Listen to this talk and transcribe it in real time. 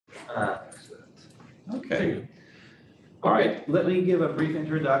Excellent. Okay. All right, let me give a brief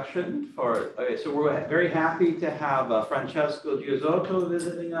introduction okay, so we're very happy to have Francesco Giazotto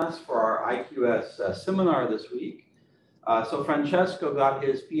visiting us for our IQS seminar this week. So Francesco got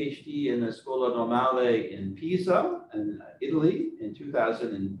his PhD in the Scuola Normale in Pisa, in Italy, in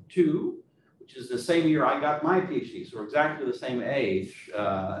 2002, which is the same year I got my PhD. So we're exactly the same age,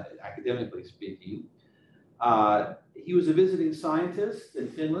 academically speaking. He was a visiting scientist in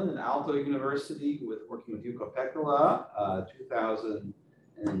Finland at Aalto University working with Jukka-Pekala,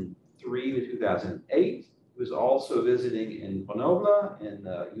 2003 to 2008. He was also visiting in Grenoble in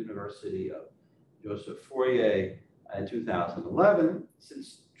the University of Joseph Fourier in 2011.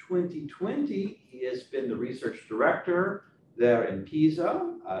 Since 2020, he has been the research director there in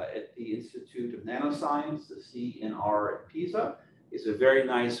Pisa at the Institute of Nanoscience, the CNR in Pisa. It's a very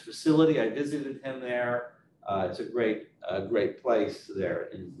nice facility. I visited him there. It's a great place there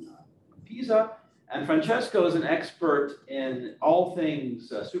in Pisa. And Francesco is an expert in all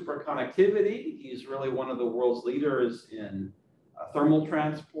things superconductivity. He's really one of the world's leaders in thermal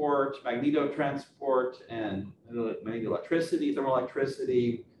transport, magnetotransport, and magnetoelectricity, thermal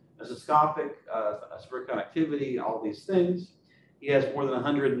electricity, mesoscopic superconductivity, all these things. He has more than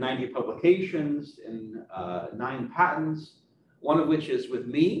 190 publications and 9 patents, one of which is with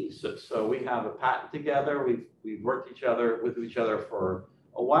me. So we have a patent together. We've worked with each other for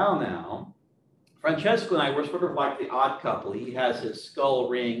a while now. Francesco and I, we're sort of like the odd couple. He has his skull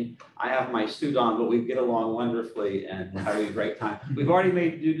ring. I have my suit on, but we get along wonderfully and we're having a great time. We've already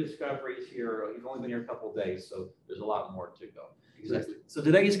made new discoveries here. He's only been here a couple of days, so there's a lot more to go. Exactly. So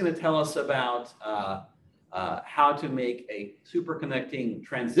today he's going to tell us about how to make a superconducting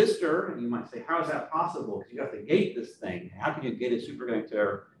transistor. And you might say, how is that possible? Because you have to gate this thing. How can you gate a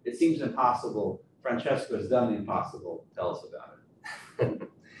superconductor? It seems impossible. Francesco has done the impossible. Tell us about it.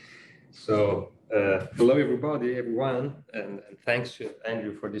 So, hello everyone, and thanks to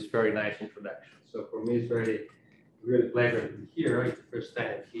Andrew for this very nice introduction. So for me, it's really pleasure to be here. It's the first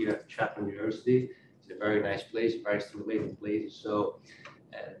time I'm here at Chapman University. It's a very nice place, very stimulating place. So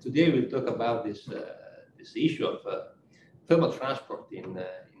today we'll talk about this issue of thermal transport in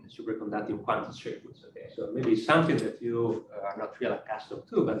superconducting quantum circuits. Okay, so maybe something that you are not really accustomed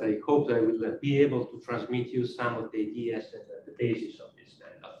to, but I hope that I will be able to transmit you some of the ideas and the basis of this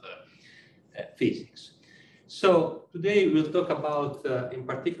kind of physics. So today we'll talk about, in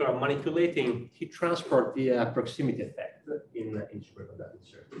particular, manipulating heat transport via proximity effect in superconducting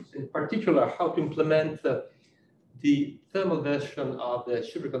circuits. In particular, how to implement the thermal version of the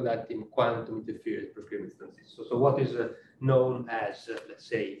superconducting quantum interference procurement transistor. So what is known as, let's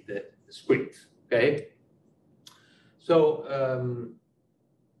say, the script. Okay. So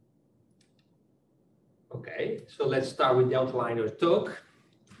so let's start with the outline of the talk.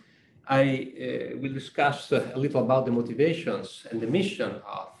 I will discuss a little about the motivations and the mission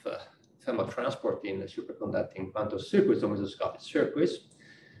of thermal transport in superconducting quantum circuits or mesoscopic circuits.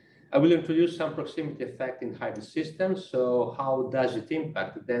 I will introduce some proximity effect in hybrid systems. So how does it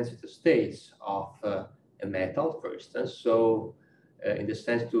impact the density states of a metal, for instance? So in the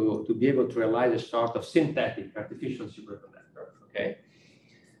sense to be able to realize a sort of synthetic artificial superconductor, okay?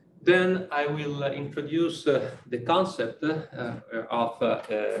 Then I will introduce the concept of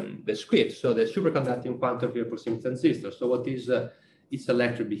the script, so the superconducting quantum field proximity transistor. So what is its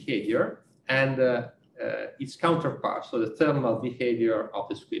electric behavior and its counterpart, so the thermal behavior of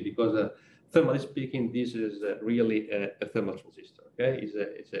the script, because thermally speaking, this is really a thermal transistor, okay?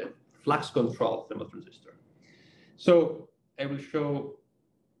 It's a flux control thermal transistor. So I will show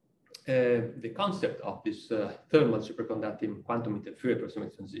the concept of this thermal superconducting quantum interference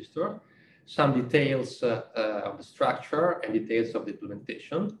proximity transistor, some details of the structure and details of the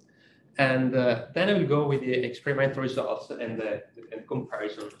implementation. And then I will go with the experimental results and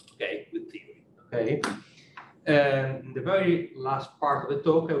comparison, okay, with theory, okay? In the very last part of the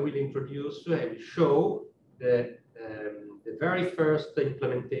talk, I will introduce, I will show the very first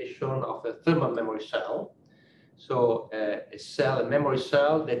implementation of a thermal memory cell. So a memory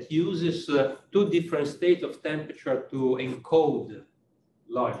cell that uses 2 different states of temperature to encode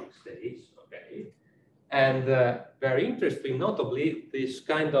logic states, okay? And very interesting, notably, this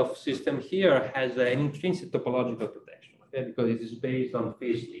kind of system here has an intrinsic topological protection, okay? Because it is based on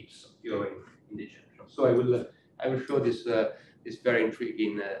phase leaps occurring in the junction. So I will show this very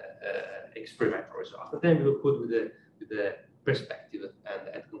intriguing experimental result. But then we will put with the perspective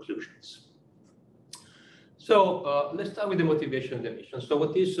and conclusions. So let's start with the motivation of the mission. So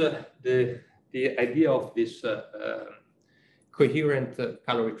what is the idea of this coherent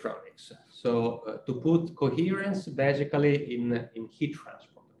caloritronics? So to put coherence basically in heat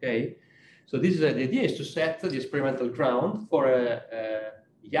transport. okay? So this is the idea is to set the experimental ground for a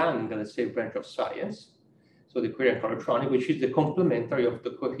young, let's say, branch of science. So the coherent caloritronic, which is the complementary of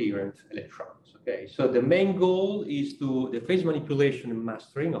the coherent electrons, okay? So the main goal is the phase manipulation and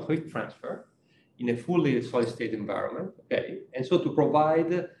mastering of heat transfer in a fully solid state environment, okay? And so to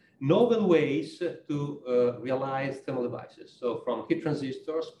provide novel ways to realize thermal devices. So from heat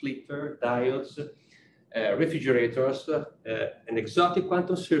transistors, splitter, diodes, refrigerators, and exotic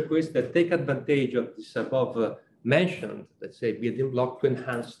quantum circuits that take advantage of this above mentioned, let's say, building block to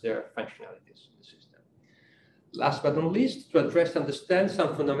enhance their functionalities in the system. Last but not least, to address and understand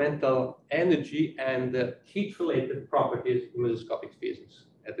some fundamental energy and heat-related properties in mesoscopic physics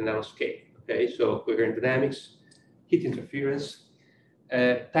at the nanoscale. Okay, so coherent dynamics, heat interference,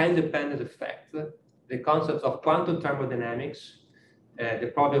 time-dependent effect, the concepts of quantum thermodynamics,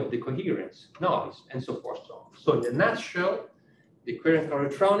 the problem of the coherence, noise, and so forth. So in a nutshell, the coherent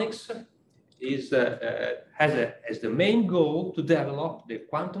caloritronics is has as the main goal to develop the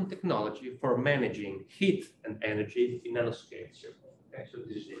quantum technology for managing heat and energy in nanoscale circuits. Okay, so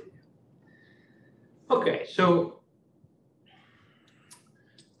this is it. Okay, so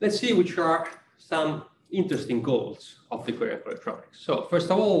let's see which are some interesting goals of the coherent caloritronics. So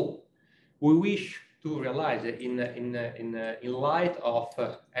first of all, we wish to realize that in light of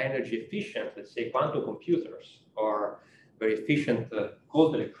energy efficient, let's say, quantum computers or very efficient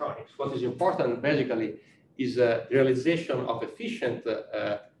cold electronics, what is important basically is the realization of efficient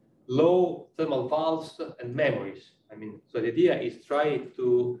low thermal valves and memories. I mean, so the idea is try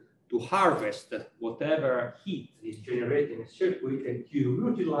to harvest whatever heat is generated in a circuit and to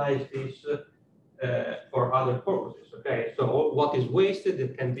utilize this for other purposes. Okay, so what is wasted,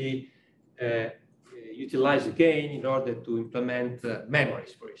 it can be utilized again in order to implement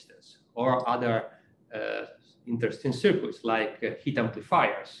memories, for instance, or other interesting circuits like heat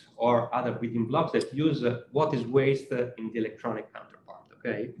amplifiers or other building blocks that use what is waste in the electronic counterpart.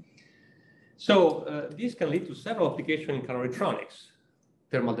 Okay, so this can lead to several applications in caloritronics.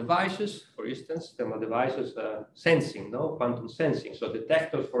 Thermal devices, for instance, thermal devices sensing, quantum sensing, so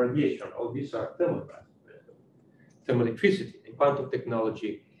detectors for radiation, all these are thermal devices, thermal electricity, and quantum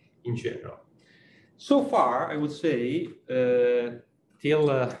technology in general. So far, I would say, till,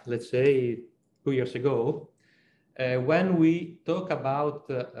 let's say, 2 years ago, when we talk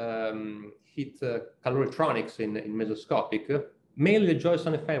about heat caloritronics in mesoscopic, mainly the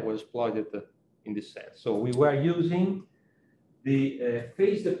Joyson effect was exploited in this sense. So we were using the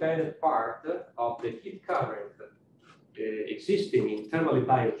phase-dependent part of the heat current existing in thermally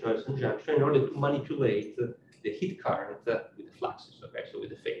biased Joyson junction in order to manipulate the heat current with the fluxes, okay, so with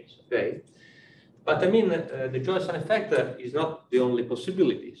the phase, okay? But I mean, the Joyson effect is not the only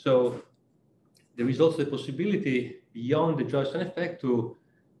possibility. So there is also the possibility beyond the Joyson effect to,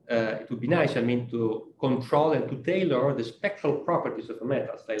 it would be nice, I mean, to control and to tailor the spectral properties of a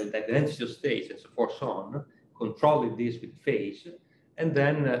metal, like the density of states and so forth, so on, controlling this with phase, and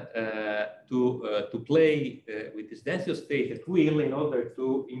then to play with this density of state at will in order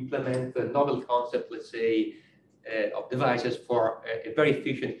to implement a novel concept, let's say, of devices for a very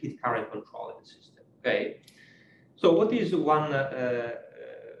efficient heat current control in the system. Okay, so what is one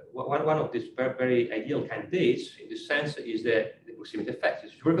of these very ideal candidates in this sense is the proximity effect.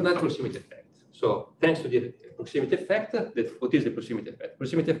 It's superconducting proximity effect. So thanks to the proximity effect, what is the proximity effect?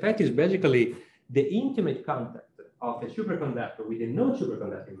 Proximity effect is basically the intimate contact of a superconductor with a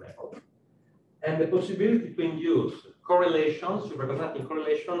non-superconducting metal, and the possibility to induce correlation, superconducting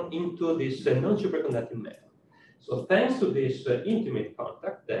correlation, into this non-superconducting metal. So thanks to this intimate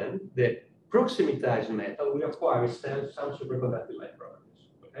contact, then the proximitized metal will acquire some superconducting-like properties,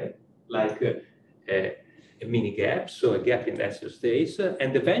 okay? Like a mini gap, so a gap in density of states,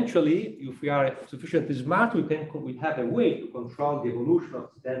 and eventually, if we are sufficiently smart, we have a way to control the evolution of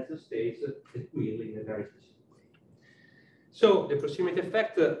the density of states that will in a very specific way. So the proximity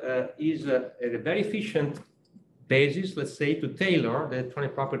effect is a very efficient basis, let's say, to tailor the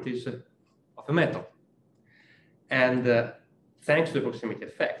electronic properties of a metal. And thanks to the proximity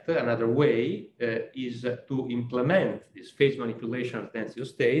effect, another way is to implement this phase manipulation of density of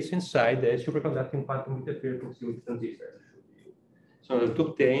states inside the superconducting quantum interference proximity transistor. So to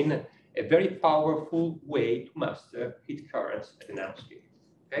obtain a very powerful way to master heat currents at the nanoscale.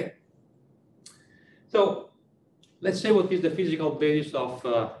 Okay. So let's say what is the physical basis of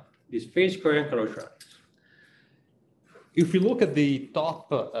this phase-coherent caloritronics. If you look at the top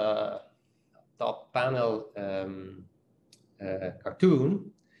panel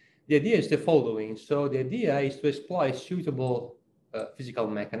cartoon, the idea is the following. So the idea is to exploit suitable physical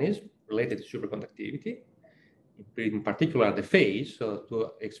mechanism related to superconductivity in particular the phase, so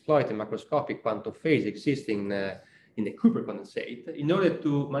to exploit a macroscopic quantum phase existing in the Cooper condensate, in order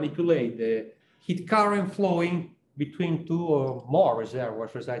to manipulate the heat current flowing between two or more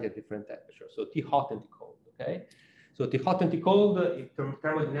reservoirs residing at different temperatures, so T hot and T cold, okay? So T hot and T cold,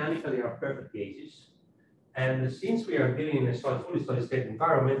 thermodynamically, are perfect gases. And since we are dealing in a fully solid state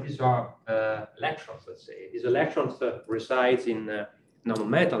environment, these are electrons, let's say. These electrons reside in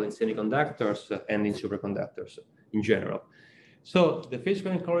nanometal, in semiconductors, and in superconductors in general. So the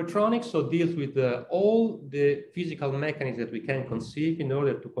phase-coherent caloritronics deals with all the physical mechanisms that we can conceive in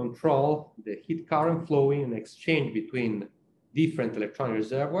order to control the heat current flowing and exchange between different electron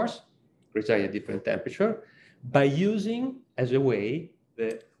reservoirs residing at different temperature by using, as a way,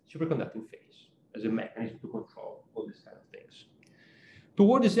 the superconducting phase as a mechanism to control all these kind of things.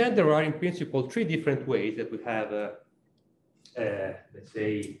 Toward this end, there are in principle three different ways that we have, let's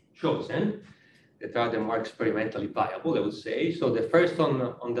say, chosen that are the more experimentally viable, I would say. So the first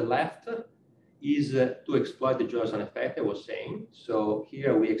on the left is to exploit the Josephson effect I was saying. So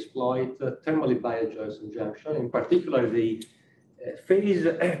here we exploit thermally biased Josephson junction, in particular the phase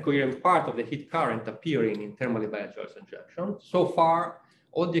coherent part of the heat current appearing in thermally biased Josephson junction. So far,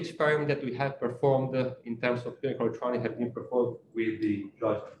 all the experiments that we have performed in terms of chemical electronics have been performed with the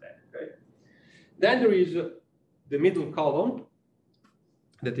Josephson effect. Okay? Then there is the middle column,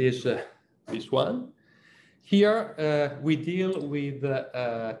 that is this one. Here we deal with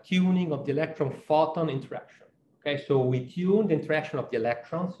tuning of the electron-photon interaction. Okay, so we tune the interaction of the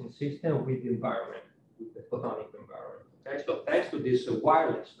electrons in system with the environment, with the photonic environment. Okay, so thanks to this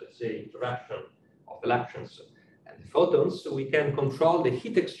wireless, let's say, interaction of electrons and the photons, we can control the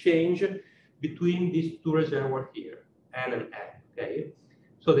heat exchange between these two reservoirs here, N and N. Okay,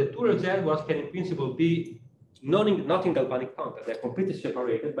 so the two reservoirs can in principle be not in galvanic contact. They're completely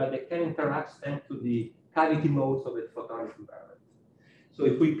separated, but they can interact thanks to the cavity modes of the photonic environment. So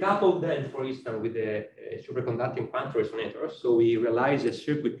if we couple them, for instance, with the superconducting quantum resonator, so we realize a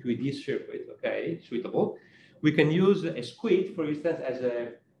circuit QED circuit, okay, suitable, we can use a squid, for instance, as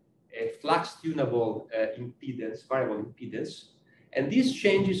a flux-tunable impedance, variable impedance. And this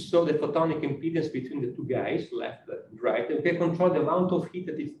changes so the photonic impedance between the two guys, left and right, and we can control the amount of heat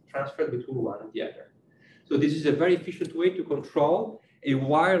that is transferred between one and the other. So this is a very efficient way to control a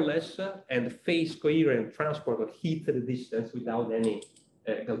wireless and phase-coherent transport of heat at a distance without any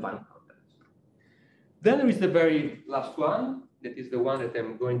galvanic contact. Then there is the very last one, that is the one that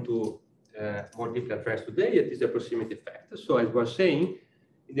I'm going to more deeply address today, that is the proximity effect. So as I was saying,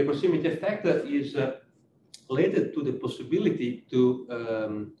 the proximity effect is related to the possibility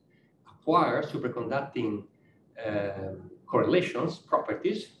to acquire superconducting correlations,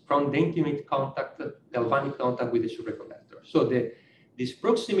 properties, from the intimate contact, galvanic contact with the superconductor. So these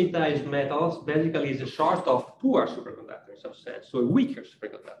proximitized metals basically is a sort of poor superconductor in some sense, so a weaker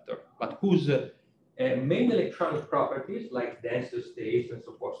superconductor, but whose main electronic properties, like density states and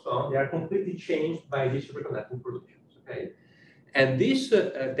so forth, so on, they are completely changed by these superconducting productions, okay? And these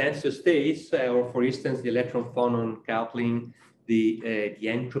density states, or for instance, the electron-phonon coupling, the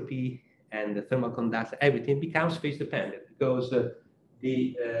entropy, and the thermal conductor, everything becomes phase-dependent because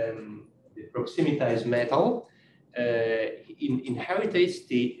the proximitized metal inherits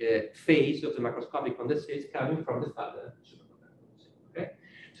the phase of the macroscopic condensate coming from the father superconductor. Okay?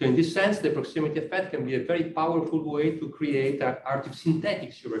 So in this sense, the proximity effect can be a very powerful way to create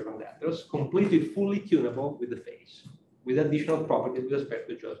synthetic superconductors, completely fully tunable with the phase, with additional properties with respect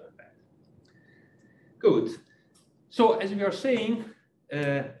to the Josephson effect. Good. So as we are saying,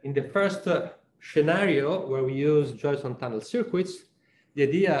 in the first scenario where we use Josephson tunnel circuits, the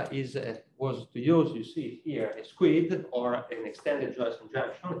idea was to use, you see here, a squid or an extended Josephson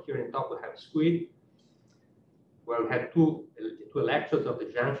junction. Here in top we have a squid where we have two electrodes of the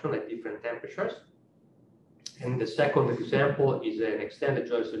junction at different temperatures. And the second example is an extended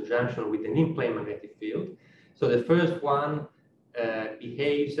Josephson junction with an in-plane magnetic field. So the first one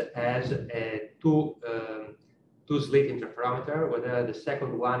behaves as a two-slit interferometer, whether the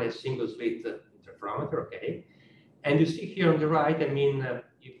second one is single-slit interferometer, okay? And you see here on the right, I mean,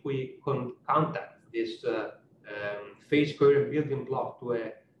 if we contact this phase-coherent building block to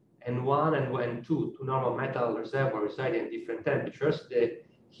a N1 and N2, two normal metal reservoirs residing at different temperatures, the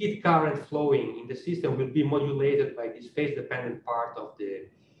heat current flowing in the system will be modulated by this phase-dependent part of the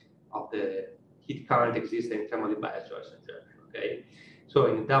heat current existing in thermally biased Josephson junction, okay? So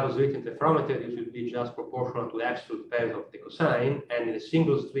in a double-slit interferometer, this will be just proportional to the absolute value of the cosine, and in a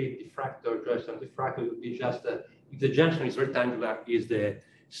single-slit diffractor, Josephson diffractor, will be just if the junction is rectangular, is the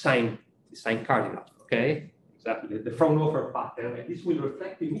sine cardinal, okay? Exactly, the Fraunhofer pattern, and this will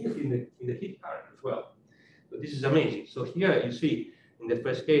reflect immediately in the heat current as well. So this is amazing. So here you see in the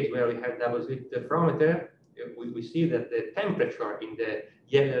first case where we have double slit thermometer, we see that the temperature in the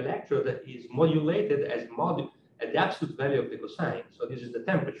yellow electrode is modulated at the absolute value of the cosine. So this is the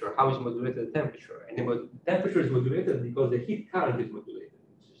temperature. How is modulated the temperature? And the temperature is modulated because the heat current is modulated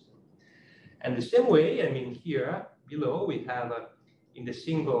in the system. And the same way, I mean, here below we have in the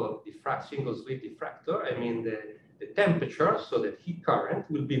single slit diffractor, I mean the temperature, so that heat current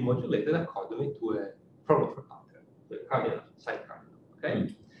will be modulated accordingly to a Fraunhofer pattern, the cardinal sine cardinal.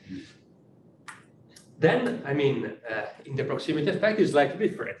 Okay. Then, I mean, in the proximity effect is slightly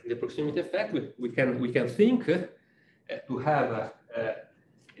different. In the proximity effect, we can think to have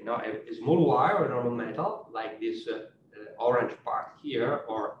you know, a small wire or normal metal like this orange part here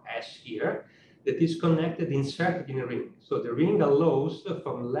or S here that is connected, inserted in a ring. So the ring allows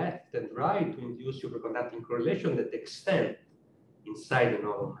from left and right to induce superconducting correlation that extend inside the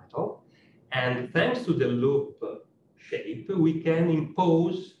normal metal. And thanks to the loop shape, we can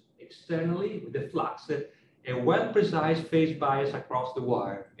impose externally with the flux a well-precise phase bias across the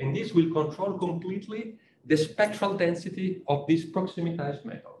wire. And this will control completely the spectral density of this proximitized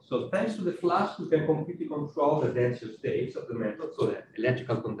metal. So thanks to the flux, we can completely control the density states of the metal, so the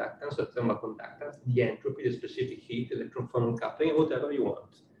electrical conductance, the thermal conductance, the entropy, the specific heat, electron phonon coupling, whatever you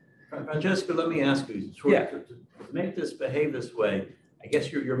want. Francesco, let me ask you, to make this behave this way, I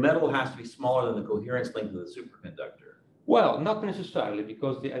guess your metal has to be smaller than the coherence length of the superconductor. Well, not necessarily,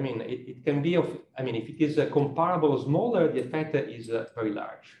 because it can be of. I mean, if it is comparable or smaller, the effect is very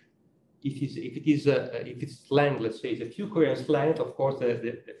large. If its length, let's say, is a few coherence length, of course,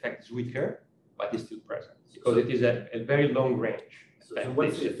 the effect is weaker, but it's still present because it is a very long range. So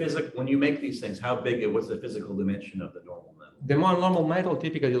what's the physical, when you make these things, how big, what's the physical dimension of the normal metal? The more normal metal,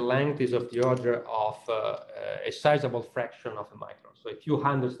 typically the length is of the order of a sizable fraction of a micron, so a few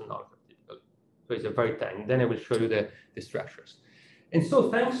hundreds of nanometers. So it's a very tiny. Then I will show you the structures. And so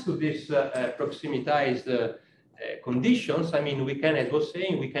thanks to this proximitized conditions, I mean, we can, as I was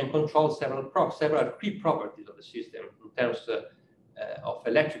saying, we can control several key properties of the system in terms of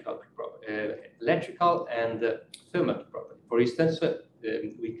electrical and thermal property. For instance,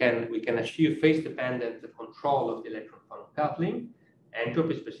 we can achieve phase-dependent control of the electron phonon coupling,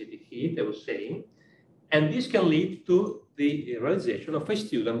 entropy-specific heat, I was saying, and this can lead to the realization of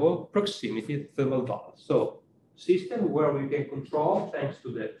phase-tunable proximity thermal valve. So, system where we can control, thanks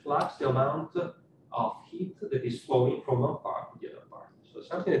to the flux, the amount of heat that is flowing from one part to the other part. So,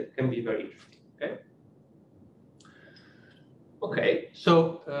 something that can be very interesting. Okay. Okay.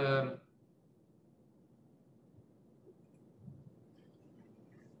 So.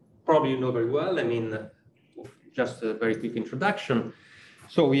 Probably you know very well. I mean, just a very quick introduction.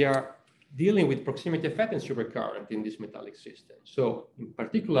 So we are dealing with proximity effect and supercurrent in this metallic system. So in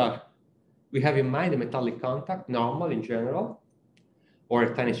particular, we have in mind a metallic contact, normal in general, or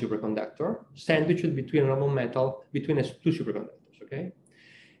a tiny superconductor, sandwiched between a normal metal, between two superconductors, okay?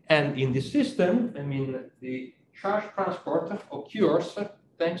 And in this system, I mean, the charge transport occurs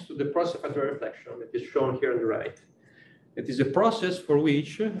thanks to the process of reflection that is shown here on the right. It is a process for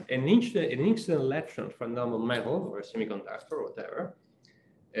which an instant electron from a normal metal or a semiconductor or whatever,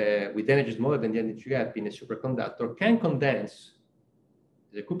 with energy smaller than the energy gap in a superconductor, can condense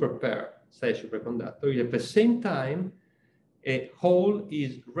the Cooper pair, say superconductor. At the same time, a hole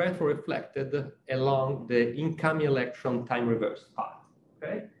is retroreflected along the incoming electron time reverse path.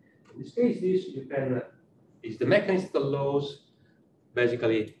 Okay. In this case, this is the mechanism that allows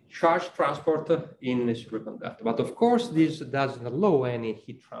basically charge transport in a superconductor. But of course, this doesn't allow any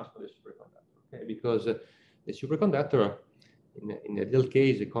heat transport in a superconductor, okay? Because the superconductor, in the ideal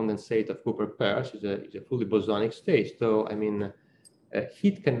case, a condensate of Cooper pairs is a fully bosonic state. So, I mean,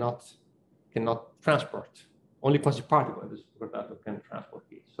 heat cannot transport. Only quasi-particle in the superconductor can transport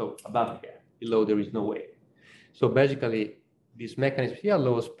heat. So above here, below there is no way. So basically, this mechanism here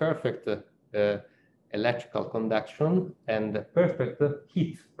allows perfect electrical conduction and perfect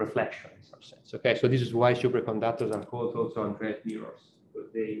heat reflection in some sense. Okay, so this is why superconductors are called also Andreas mirrors,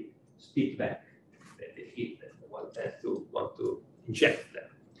 because they spit back the heat that one tends to want to inject them.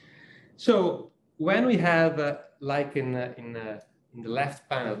 So when we have, like in the left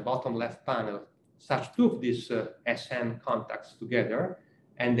panel, bottom left panel, such two of these SM contacts together,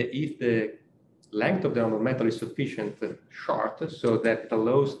 and if the length of the normal metal is sufficient short, so that it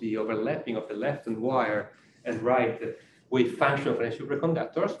allows the overlapping of the left-hand wire and right wave function of the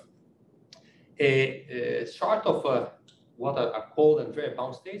superconductors, a sort of what are called Andreas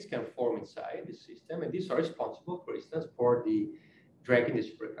bound states can form inside the system, and these are responsible, for instance, for the dragging the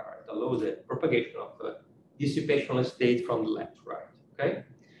supercurrent, allows the propagation of dissipational state from the left to right. Okay,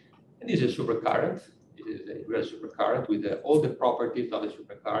 and this is a supercurrent. This is a real supercurrent with all the properties of the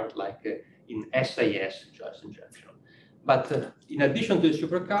supercurrent, like in SAS Johnson junction. But in addition to the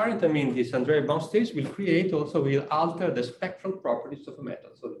supercurrent, I mean, these Andreev bond states will alter the spectral properties of a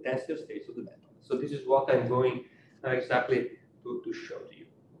metal, so the density of states of the metal. So this is what I'm going exactly to show to you.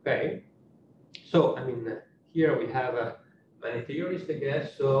 Okay. So I mean, here we have many theories, I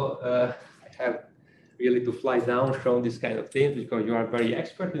guess. So I have really to fly down showing this kind of things because you are very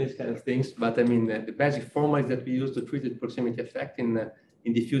expert in these kind of things. But I mean, the basic formulas that we use to treat the proximity effect in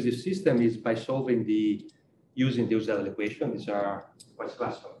diffusive system is by solving using the Uzzell equation. These are quite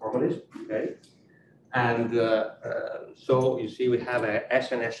classical formulas, okay? And so you see we have a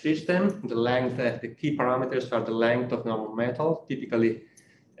S and S system. The length, the key parameters are the length of normal metal. Typically,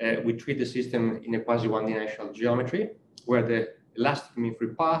 we treat the system in a quasi one-dimensional geometry, where the elastic mean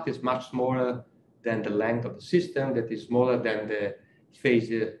free path is much smaller than the length of the system, that is smaller than the phase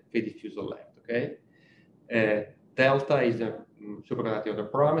diffusal length, okay? Delta is the superconductivity of the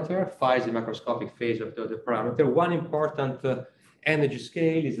parameter, phi is the macroscopic phase of the other parameter. One important energy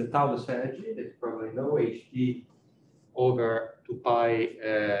scale is the Taulus energy that you probably know, Ht over 2 pi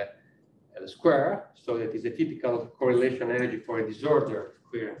L square. So that is a typical correlation energy for a disordered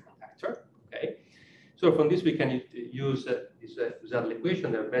coherent conductor. Okay. So from this we can use this Uzzell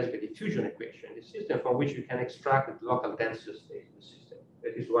equation, the basically diffusion equation in the system, from which you can extract the local density state in the system.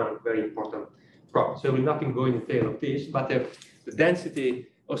 That is one very important problem. So we're not going to go in detail of this, but the density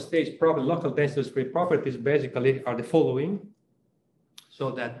of states property, local density of state properties basically are the following.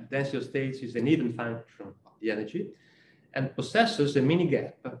 So that density of states is an even function of the energy and possesses a mini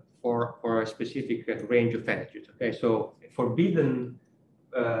gap for a specific range of energies. Okay, so forbidden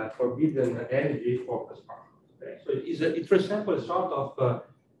energy for plus particles. Okay, so it resembles a sort of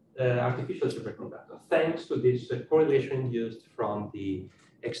artificial superconductor, thanks to this correlation induced from the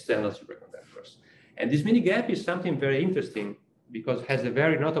external superconductors. And this mini gap is something very interesting because it has a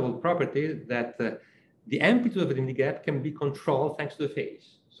very notable property that the amplitude of the mini gap can be controlled thanks to the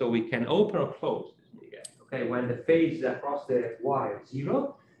phase. So we can open or close this mini gap. Okay, when the phase across the wire is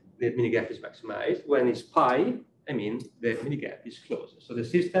 0, the mini gap is maximized. When it's pi, I mean, the mini gap is closed. So the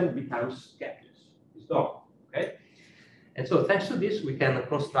system becomes gapless. It's normal. Okay, and so thanks to this, we can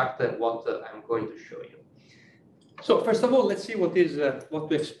construct what I'm going to show you. So first of all, let's see what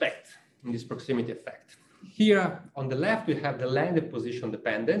to expect in this proximity effect. Here on the left, we have the length and position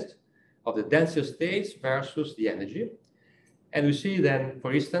dependence of the density of states versus the energy. And we see then,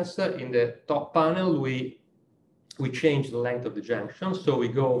 for instance, in the top panel, we change the length of the junction. So we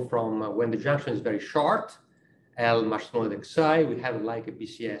go from when the junction is very short, L much smaller than Xi, we have like a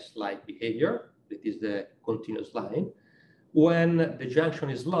BCS-like behavior. That is the continuous line. When the junction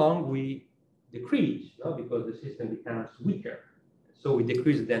is long, we decrease, because the system becomes weaker. So we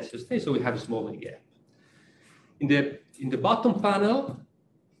decrease the density of state, so we have a small mini gap. In the bottom panel,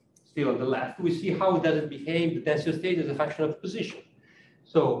 still on the left, we see how does it behave, the density of state as a function of position.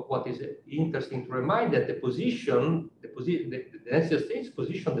 So what is interesting to remind that the density of state is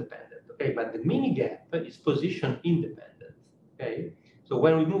position dependent, okay, but the mini gap is position independent, okay. So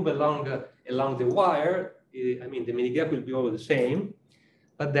when we move along the wire, I mean the mini gap will be always the same,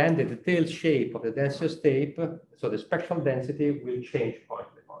 but then the detailed shape of the density of state, so the spectral density will change point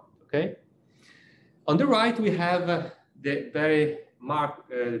by point, okay. On the right, we have the very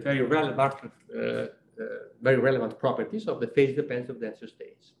relevant properties of the phase dependence of density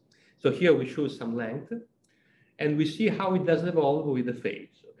states. So here we choose some length, and we see how it does evolve with the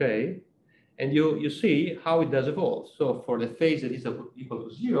phase, okay? And you see how it does evolve. So for the phase that is equal to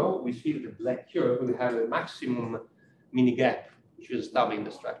 0, we see the black curve, we have a maximum mini gap, which is established in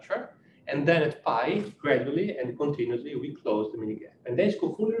the structure. And then at pi, gradually and continuously, we close the mini gap. And then it's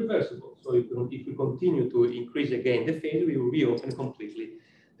fully reversible. So if we continue to increase again the phase, we will reopen completely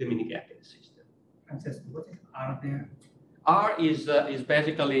the mini gap in the system. Francesco, what is R there? R is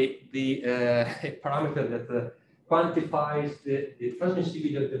basically the parameter that quantifies the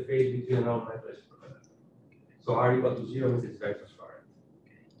transmissivity of the phase between a normal and a superconductor. So R equal to 0 means it's very transparent.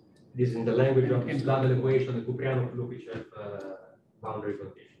 This is in the language of the Uzzell equation, the Kupriyanov-Lukashev boundary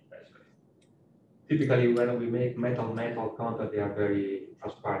condition. Typically, when we make metal-metal contact, they are very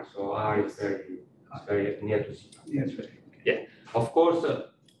transparent. So R is very near to 0. Yes, right. Yeah. Of course,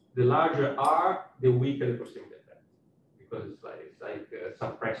 the larger R, the weaker the proximity effect, because it's like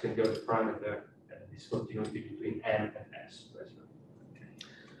suppressing the other parameter and discontinuity between M and S.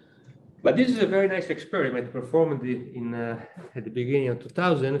 But this is a very nice experiment performed at the beginning of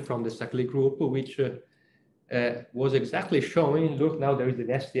 2000 from the Sakli group, which was exactly showing. Look, now there is an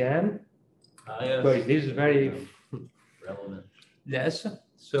STM. Yes. But this is very relevant. Yes.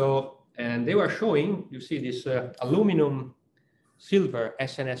 So And they were showing, you see this aluminum silver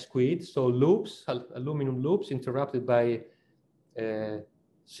SNS quid, so loops, aluminum loops interrupted by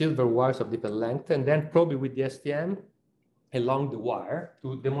silver wires of different length, and then probably with the STM along the wire to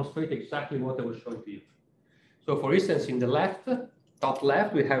demonstrate exactly what I was showing to you. So for instance, in the left, top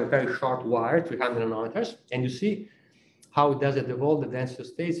left, we have a very short wire, 300 nanometers, and you see how does it evolve the density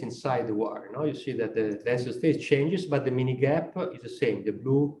states inside the wire. Now you see that the density state changes, but the mini gap is the same. The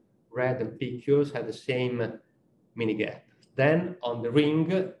blue, red, and PQs have the same mini gap. Then on the ring,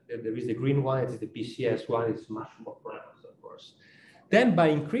 there is the green one, it is the PCS one, it's much more pronounced, of course. Then by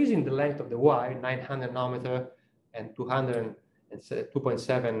increasing the length of the wire, 900 nanometer and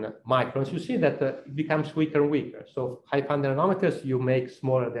 2.7 microns, you see that it becomes weaker and weaker. So 500 nanometers, you make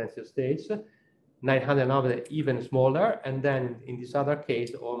smaller density states, 900 nanometer even smaller, and then in this other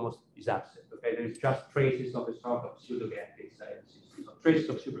case, almost is absent. Okay, there is just traces of a sort of pseudo-gap inside the system, so traces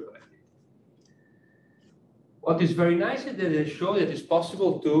of superconducting. What is very nice is that they show that it's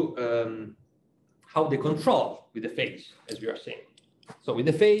possible to how they control with the phase, as we are saying. So with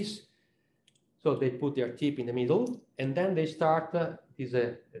the phase, so they put their tip in the middle, and then they start is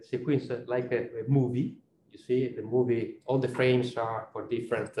a sequence like a movie. You see the movie, all the frames are for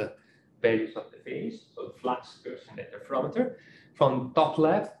different values of the phase. So the flux curves in the interferometer. From top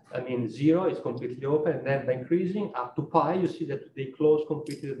left, I mean 0 is completely open, and then by increasing up to pi, you see that they close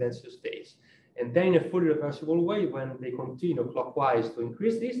completely the density states. And then in a fully reversible way, when they continue clockwise to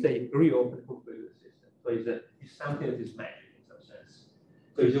increase this, they reopen completely the system. So it's something that is magic in some sense.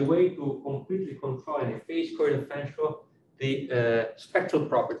 So it's a way to completely control in a phase-coherent fashion the spectral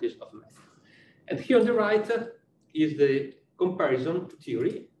properties of matter. And here on the right is the comparison to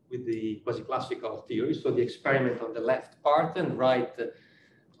theory with the quasi-classical theory. So the experiment on the left part and right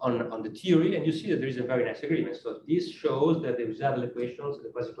on the theory, and you see that there is a very nice agreement. So this shows that the Giazotto equations, the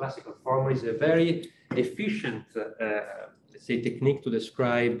quasi-classical formula, is a very efficient, let's say, technique to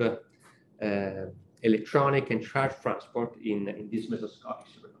describe electronic and charge transport in this mesoscopic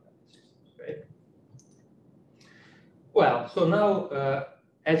superconducting systems. Okay? Well, so now,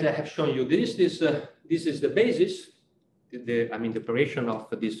 as I have shown you, this is the basis, the operation of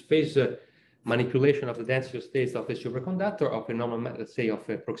this phase manipulation of the density states of a superconductor of a normal, let's say, of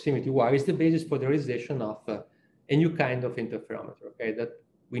a proximity wire is the basis for the realization of a new kind of interferometer. Okay, that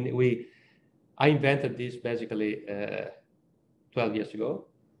I invented this basically 12 years ago,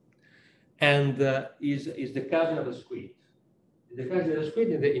 and is the cousin of the squid. The cousin of the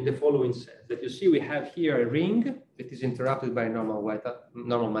squid in the following sense that you see we have here a ring that is interrupted by a normal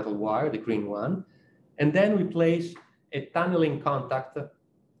metal wire, the green one, and then we place a tunneling contact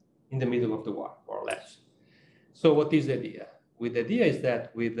in the middle of the wire, more or less. So what is the idea? The idea is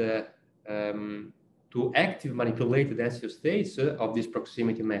that with to actively manipulate the density states of this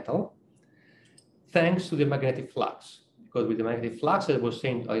proximity metal, thanks to the magnetic flux. Because with the magnetic flux, as I was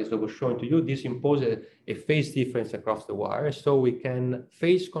saying, as I was showing to you, this imposes a phase difference across the wire, so we can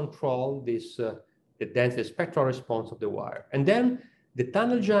phase control this the density spectral response of the wire. And then the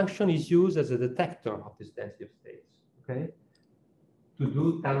tunnel junction is used as a detector of this density of states. Okay. To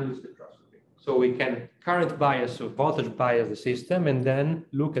do tunnel spectroscopy. So we can current bias or voltage bias the system and then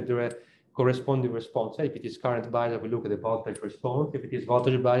look at the corresponding response. If it is current bias, we look at the voltage response. If it is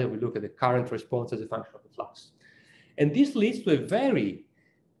voltage bias, we look at the current response as a function of the flux. And this leads to a very,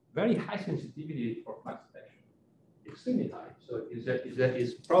 very high sensitivity for flux detection, extremely high. So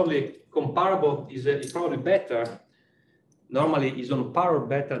is probably comparable, is probably better, normally is on par or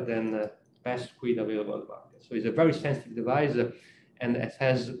better than the best squid available on the market. So it's a very sensitive device. And it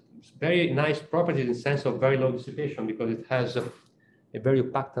has very nice properties in the sense of very low dissipation because it has a very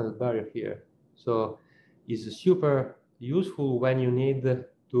opaque tunnel barrier here. So it's super useful when you need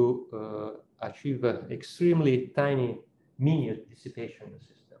to achieve extremely tiny mini dissipation in the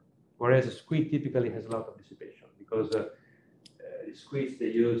system. Whereas a squid typically has a lot of dissipation because the squids, they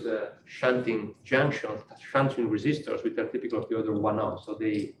use shunting junctions, shunting resistors, which are typical of the order 1 ohm. So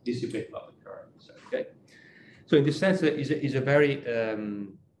they dissipate a lot of current. Okay. So in this sense, is a very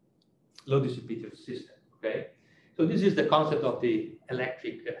low dissipative system. Okay, so this is the concept of the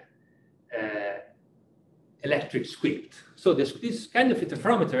electric script. So this kind of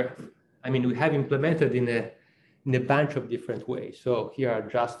interferometer, I mean, we have implemented in a bunch of different ways. So here are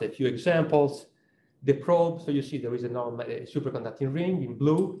just a few examples. The probe. So you see there is a normal superconducting ring in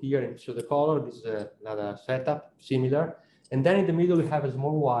blue. Here in the color, this is another setup similar. And then in the middle we have a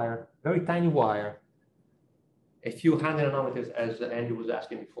small wire, very tiny wire. A few hundred nanometers, as Andrew was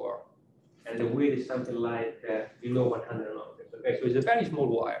asking before. And the width is something like below 100 nanometers. Okay, so it's a very small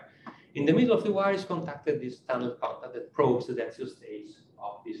wire. In the middle of the wire is contacted this tunnel contact that probes the density states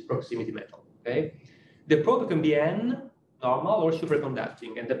of this proximity metal, okay? The probe can be N, normal, or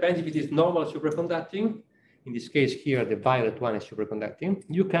superconducting, and depends if it is normal or superconducting. In this case here, the violet one is superconducting.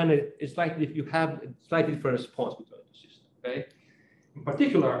 You can, it's like if you have a slightly different response between the two systems, okay? In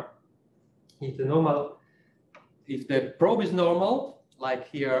particular, if the probe is normal, like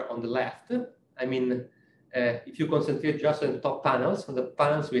here on the left, I mean, if you concentrate just on the top panels, on the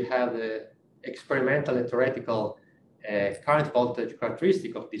panels we have the experimental and theoretical current voltage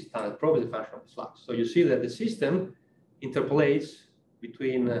characteristic of this tunnel probe is a function of the flux. So you see that the system interpolates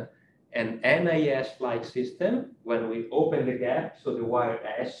between an NIS-like system when we open the gap, so the wire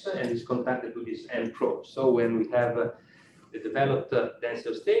S, and is contacted to this N probe. So when we have the developed density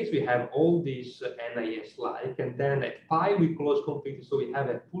of states, we have all these NIS-like, and then at pi we close completely, so we have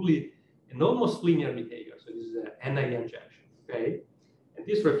an almost linear behavior. So this is an NIN junction, okay? And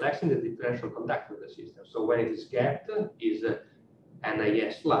this reflects in the differential conductor of the system. So when it is gapped, is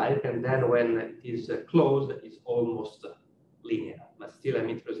NIS-like, and then when it is closed, it's almost linear. But still, I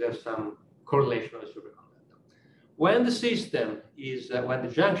mean, to preserve some correlation with the superconductor. When the system is, when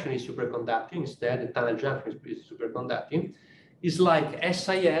the junction is superconducting, instead, the tunnel junction is superconducting, is like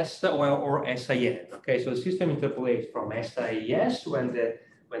SIS or SIN. Okay, so the system interpolates from SIS when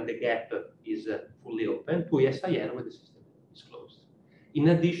the gap is fully open to SIN when the system is closed. In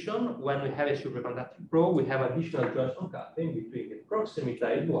addition, when we have a superconducting probe, we have additional Johnson coupling between the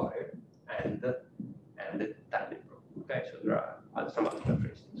proximity wire and the tunneling probe. Okay, so there are some other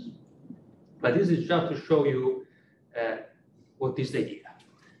characteristics. But this is just to show you what is the idea.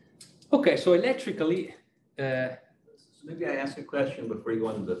 Okay, so electrically. So maybe I ask a question before you go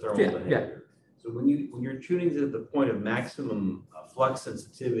into the thermal behavior. Yeah. So when you're tuning to the point of maximum flux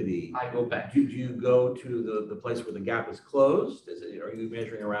sensitivity, I go back. do you go to the place where the gap is closed? Are you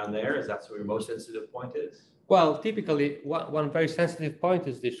measuring around there? Is that where your most sensitive point is? Well, typically, one very sensitive point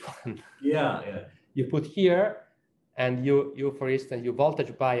is this one. Yeah. You put here, and you for instance, you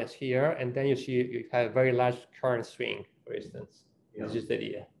voltage bias here, and then you see you have a very large current swing, for instance. Yeah. This is the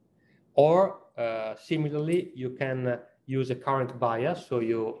idea. Or similarly, you can use a current bias, so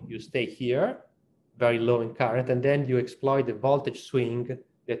you stay here, very low in current, and then you exploit the voltage swing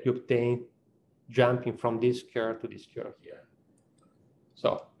that you obtain jumping from this curve to this curve here.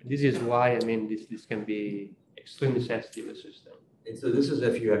 So this is why, I mean, this can be extremely sensitive to the system. And so this is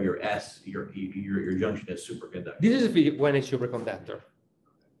if you have your S, your junction is superconducting. This is when it's superconductor.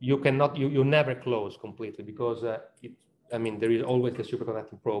 You cannot, you never close completely because I mean, there is always a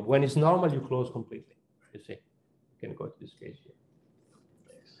superconducting probe. When it's normal, you close completely. You see, you can go to this case here.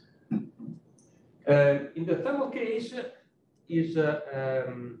 In the thermal case, is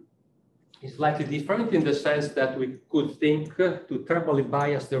slightly different in the sense that we could think to thermally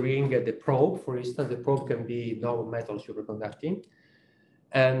bias the ring at the probe. For instance, the probe can be normal metal superconducting.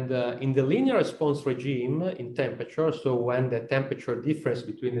 And in the linear response regime in temperature, so when the temperature difference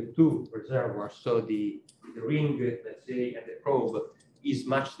between the two reservoirs, so the ring, let's say, and the probe is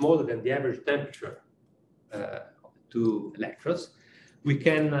much smaller than the average temperature of the two electrodes, we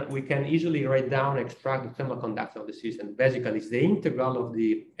can easily write down and extract the thermal conductor of the system. Basically, it's the integral of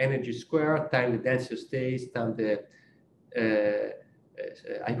the energy square times the density of states times the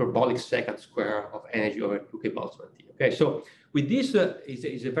hyperbolic second square of energy over 2k Boltzmann T. Okay, so with this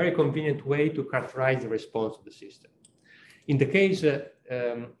is a very convenient way to characterize the response of the system. In the case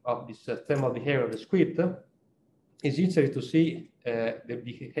of this thermal behavior of the script, it's easier to see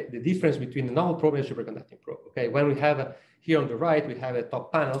the difference between the normal probe and superconducting probe. Okay, when we have here on the right, we have a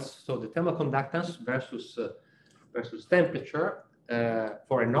top panels, so the thermal conductance versus temperature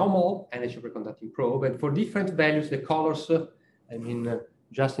for a normal and a superconducting probe, and for different values, the colors, I mean,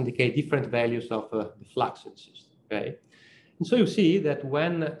 just indicate different values of the flux in the system. Okay, and so you see that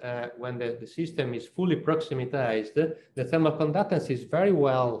when the system is fully proximatized, the thermal conductance is very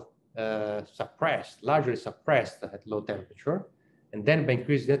well suppressed, largely suppressed at low temperature. And then by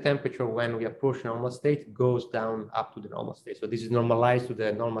increasing the temperature, when we approach normal state, it goes down up to the normal state. So this is normalized to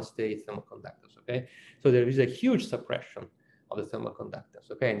the normal state thermal conductors, okay? So there is a huge suppression of the thermal conductors,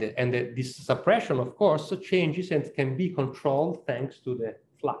 okay? And this suppression, of course, changes and can be controlled thanks to the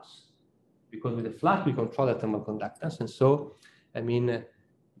flux. Because with the flux, we control the thermal conductance. And so, I mean,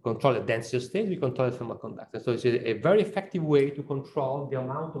 we control the density of state, we control the thermal conductance. So it's a very effective way to control the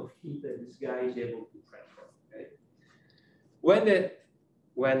amount of heat that this guy is able to transfer, okay?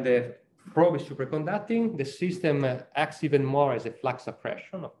 When the probe is superconducting, the system acts even more as a flux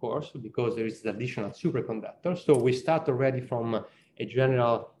suppression, of course, because there is additional superconductor. So we start already from a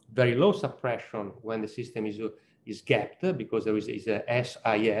general very low suppression when the system is gapped, because there is a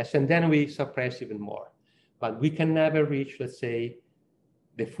SIS, and then we suppress even more. But we can never reach, let's say,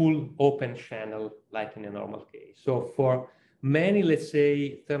 the full open channel like in a normal case. So for many, let's say,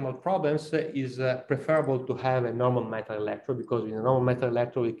 thermal problems, is preferable to have a normal metal electrode, because in a normal metal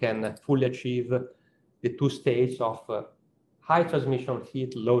electrode, we can fully achieve the two states of high transmission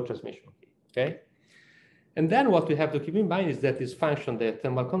heat, low transmission heat, okay? And then what we have to keep in mind is that this function, the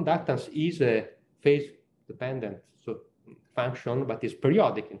thermal conductance, is a phase-dependent function, but it's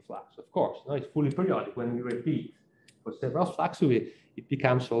periodic in flux, of course. No, it's fully periodic. When we repeat for several fluxes, it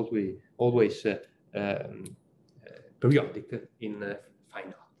becomes always periodic in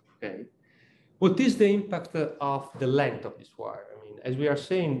final, okay? What is the impact of the length of this wire? I mean, as we are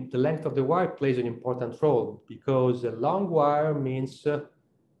saying, the length of the wire plays an important role, because a long wire means a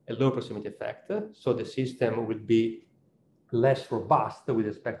low proximity effect, so the system will be less robust with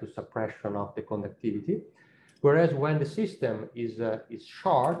respect to suppression of the conductivity. Whereas when the system is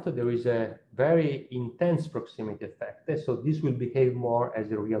short, there is a very intense proximity effect, so this will behave more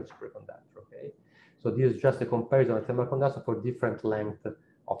as a real superconductor, okay? So this is just a comparison of thermal conductor for different length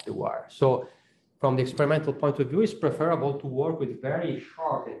of the wire. So from the experimental point of view, it's preferable to work with very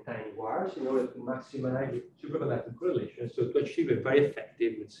short and tiny wires in order to maximize the superconducting correlation, so to achieve a very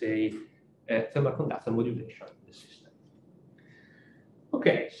effective, let's say, thermal conductor modulation in the system.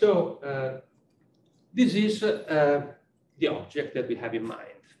 Okay, so this is the object that we have in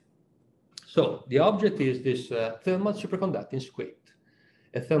mind. So the object is this thermal superconducting squid,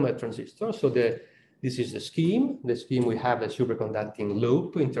 a thermal transistor. So this is the scheme. The scheme, we have a superconducting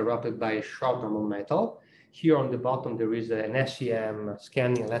loop interrupted by a short normal metal. Here on the bottom, there is an SEM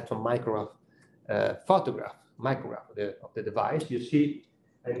scanning electron micrograph micrograph of the device. You see,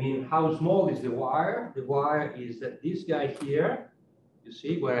 I mean, how small is the wire? The wire is this guy here. You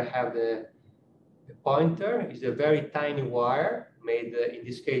see, where I have the pointer is a very tiny wire made, in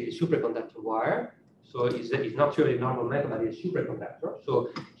this case, a superconducting wire. So it's not really normal metal, but it's a superconductor.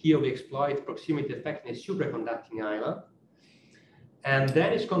 So here we exploit proximity effect in a superconducting island. And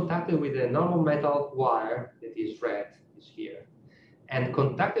then it's contacted with a normal metal wire that is red, is here. And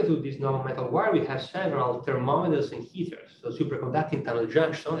contacted with this normal metal wire, we have several thermometers and heaters, so superconducting tunnel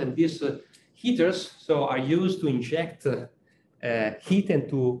junction. And these heaters are used to inject heat and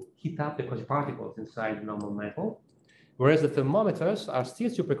to heat up the quasi-particles inside the normal metal. Whereas the thermometers are still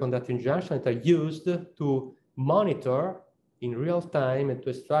superconducting junctions that are used to monitor in real time and to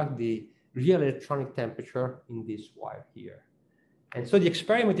extract the real electronic temperature in this wire here. And so the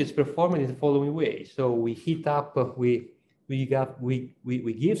experiment is performed in the following way. So we heat up, we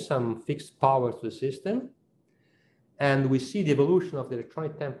give some fixed power to the system, and we see the evolution of the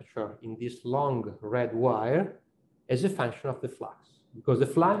electronic temperature in this long red wire as a function of the flux, because the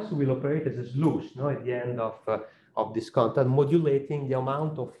flux will operate as a sluice, at the end of this contact, modulating the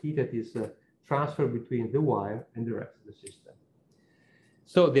amount of heat that is transferred between the wire and the rest of the system.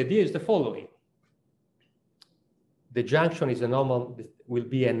 So the idea is the following. The junction is a normal, will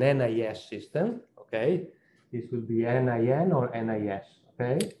be an NIS system, okay? This will be NIN or NIS,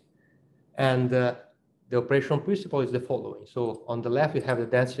 okay? And the operational principle is the following. So on the left, we have the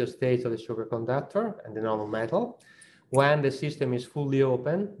density states of the superconductor and the normal metal. When the system is fully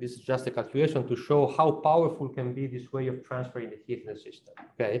open, this is just a calculation to show how powerful can be this way of transferring the heat in the system,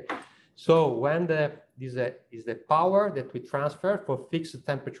 okay? So when this is the power that we transfer for fixed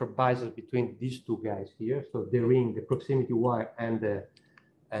temperature biases between these two guys here, so the ring, the proximity wire, and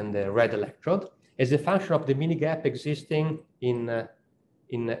the red electrode, as a function of the mini gap existing in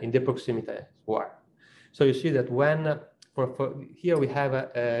the proximity wire. So you see that when, here we have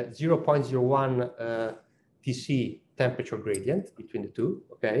a 0.01 TC temperature gradient between the two,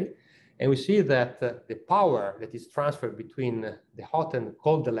 okay? And we see that the power that is transferred between the hot and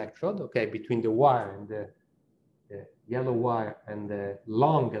cold electrode, okay, between the wire and the yellow wire and the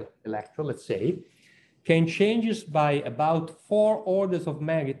long electrode, let's say, can change by about 4 orders of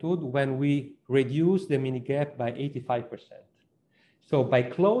magnitude when we reduce the mini gap by 85%. So by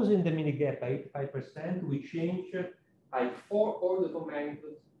closing the mini gap by 85%, we change by 4 orders of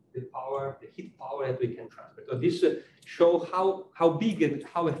magnitude the power, the heat power that we can transfer. So this shows how big and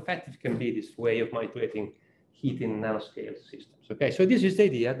how effective can be this way of manipulating heat in nanoscale systems. Okay, so this is the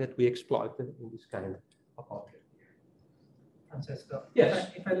idea that we exploit in this kind of object. Francesco,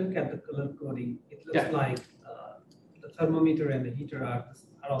 yes. If I look at the color coding, it looks like the thermometer and the heater are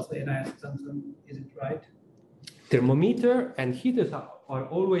also NIS tungsten. Is it right? Thermometer and heaters are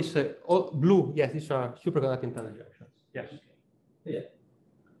always blue. Yes, these are superconducting tunnel junctions. Yes. Okay. Yeah.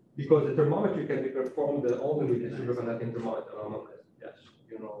 Because the thermometry can be performed only with the superconducting thermometer. Yes,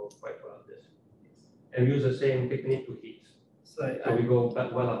 you know quite well this. And use the same technique to heat. So we go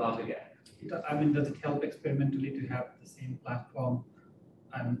well above the gap. I mean, does it help experimentally to have the same platform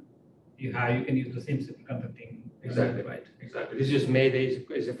and you can use the same superconducting. Exactly. Right. Exactly. This is made,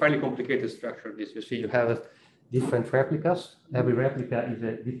 is a fairly complicated structure. This, you see, you have different replicas. Every replica is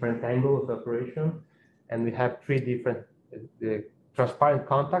a different angle of operation. And we have three different, the transparent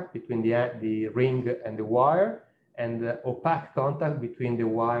contact between the ring and the wire, and the opaque contact between the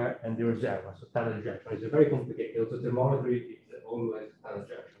wire and the reservoir, so tunnel junction. It's a very complicated. Also, thermometry is always tunnel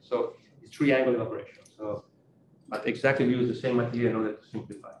junction. So it's three-angle operation. So, but exactly use the same material in order to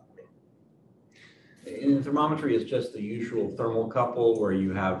simplify. In thermometry, it's just the usual thermocouple where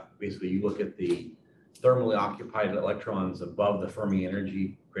you have, basically you look at the thermally occupied electrons above the Fermi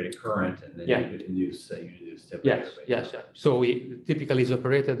energy, create a current, and then you could induce temperature. Yes. So we typically is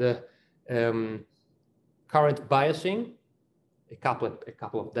operated current biasing, a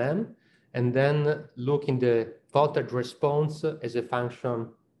couple of them, and then look in the voltage response as a function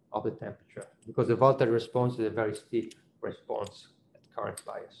of the temperature, because the voltage response is a very steep response at current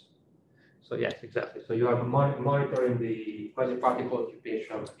bias. So yes, exactly. So you are monitoring the quasi-particle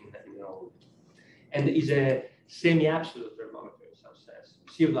occupation in your own. And it is a semi-absolute thermometer in some sense,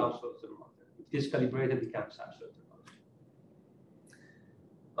 pseudo-absolute thermometer. If it is calibrated, it becomes absolute thermometer.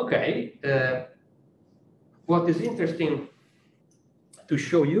 Okay. What is interesting to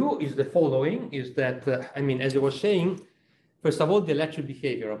show you is the following, is that, I mean, as I was saying, first of all, the electric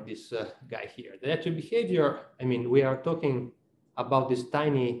behavior of this guy here. The electric behavior, I mean, we are talking about this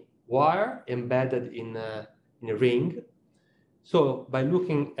tiny wire embedded in a ring. So by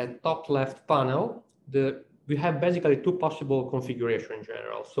looking at top left panel, we have basically two possible configurations in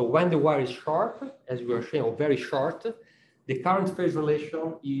general. So when the wire is short, as we were saying, or very short, the current phase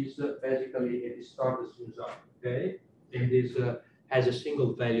relation is basically a distorted sinusoid, okay? And this has a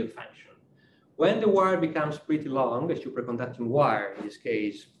single value function. When the wire becomes pretty long, a superconducting wire, in this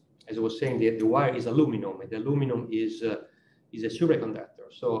case, as I was saying, the wire is aluminum, and the aluminum is a superconductor.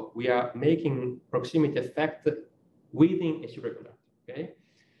 So we are making proximity effect within a superconductor, okay?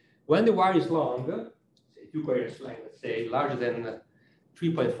 When the wire is long, say 2 coherent length, let's say larger than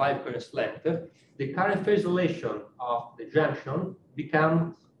 3.5 coherent length, the current phase relation of the junction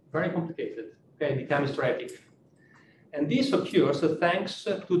becomes very complicated, okay? It becomes hysteretic. And this occurs thanks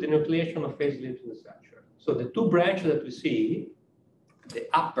to the nucleation of phase loops in the structure. So the two branches that we see, the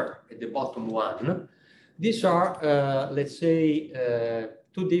upper and the bottom one, these are, let's say,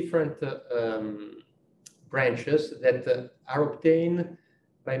 two different branches that are obtained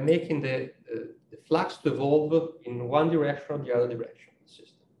by making the flux to evolve in one direction or the other direction of the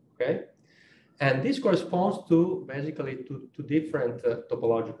system, okay? And this corresponds to basically to different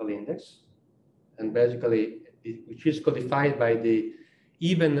topological index, and basically which is codified by the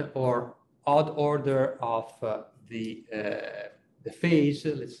even or odd order of the phase,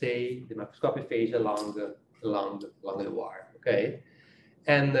 let's say the macroscopic phase along the wire, okay?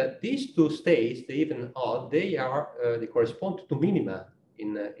 And these two states, the even and odd, they correspond to minima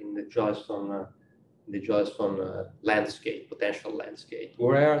in the Johansson landscape, potential landscape,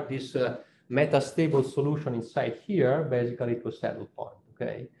 where this metastable solution inside here basically to a saddle point,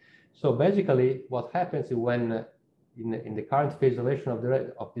 okay? So basically what happens is when in the current phase relation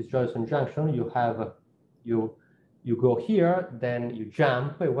of this Johansson junction, you have, you go here, then you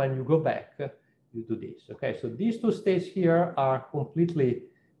jump, and when you go back, you do this, okay? So these two states here are completely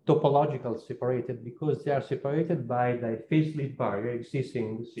topologically separated because they are separated by the phase lead barrier existing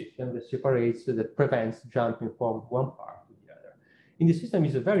in the system that prevents jumping from one part to the other. In the system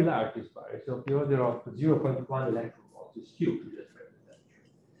is a very large phase barrier, so the order of 0.1 electron volts is huge.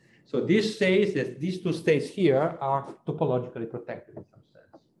 So this says that these two states here are topologically protected in some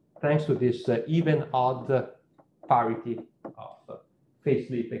sense, thanks to this even-odd parity of phase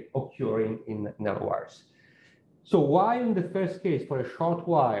leap occurring in nanowires. So why in the first case, for a short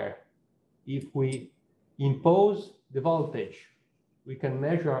wire, if we impose the voltage, we can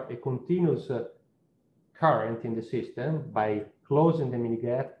measure a continuous current in the system by closing the mini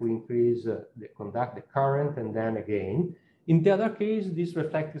gap, we increase the current, and then again. In the other case, this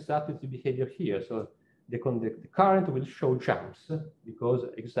reflects exactly the behavior here. So the current will show jumps because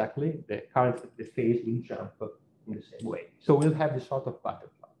exactly the phase will jump in the same way. So we'll have this sort of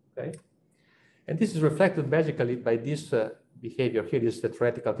butterfly, okay? And this is reflected basically by this behavior here. This is the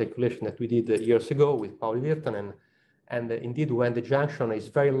theoretical calculation that we did years ago with Paul Wirten. And indeed, when the junction is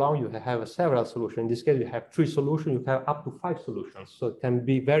very long, you have several solutions. In this case, you have 3 solutions. You have up to 5 solutions. So it can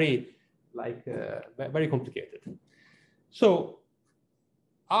be very, very complicated. So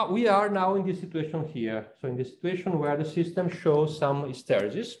we are now in this situation here. So in the situation where the system shows some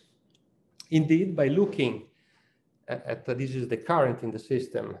hysteresis, indeed, by looking at this is the current in the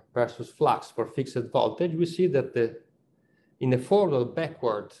system versus flux for fixed voltage, we see that in the forward or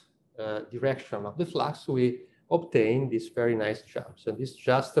backward direction of the flux, we obtain this very nice jump. So this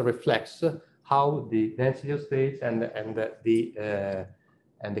just reflects how the density of states and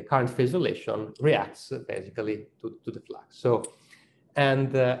the current phase relation reacts basically to the flux. So,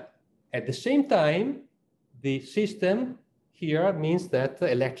 and at the same time, the system here means that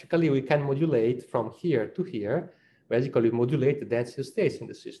electrically we can modulate from here to here, basically modulate the density of states in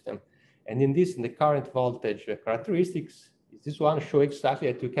the system. And in the current voltage characteristics, this one shows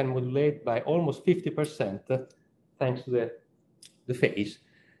exactly that you can modulate by almost 50% thanks to the phase,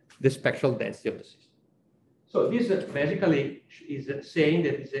 the spectral density of the system. So this basically is saying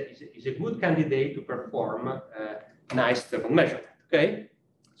that is a good candidate to perform nice thermal measurement, okay?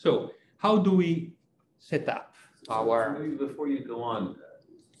 So how do we set up our... Maybe before you go on,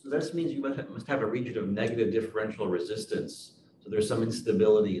 so this means you must have a region of negative differential resistance. So there's some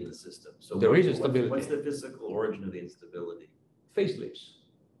instability in the system. So there is instability. What's the physical origin of the instability? Phase slips.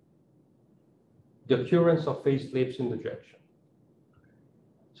 The occurrence of phase slips in the junction.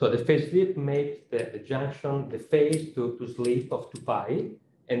 So the phase slip makes the junction, the phase to slip of 2 pi,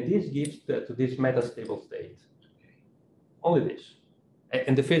 and this gives to this metastable state. Only this.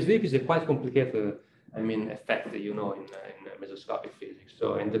 And the phase slip is a quite complicated, effect, you know, in mesoscopic physics.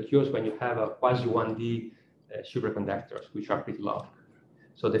 So, and it occurs when you have a quasi 1D superconductors, which are pretty long.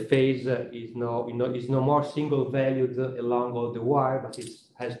 So the phase is no more single valued along all the wire, but it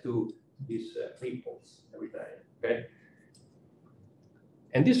has these ripples every time. Okay.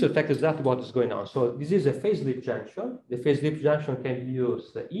 And this reflects exactly what is going on. So this is a phase slip junction. The phase slip junction can be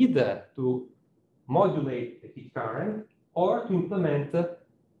used either to modulate the heat current or to implement a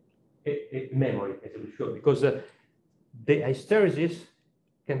memory, as I will show, because the hysteresis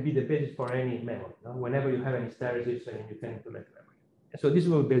can be the basis for any memory. No? Whenever you have an hysteresis, you can implement a memory. And so this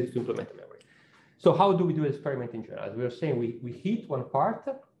will be basis to implement a memory. So how do we do the experiment in general? As we were saying, we heat one part,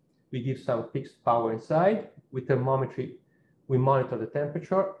 we give some fixed power inside. With thermometry, we monitor the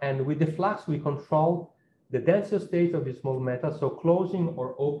temperature, and with the flux, we control the density state of the small metal, so closing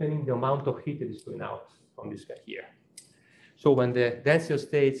or opening the amount of heat that is going out from this guy here. So when the density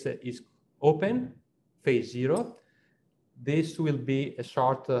state is open, phase 0, this will be a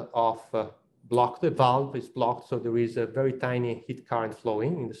sort of blocked. The valve is blocked, so there is a very tiny heat current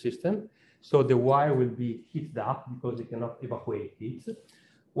flowing in the system. So the wire will be heated up because it cannot evacuate heat.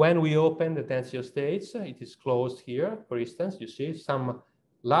 When we open the density of states, it is closed here. For instance, you see some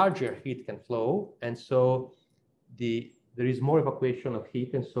larger heat can flow, and so there is more evacuation of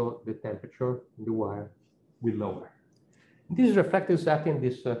heat, and so the temperature in the wire will lower. This is reflected exactly in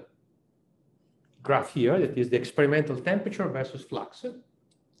this graph here, that is the experimental temperature versus flux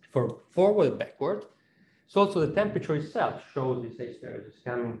for forward and backward. So also the temperature itself shows this hysteresis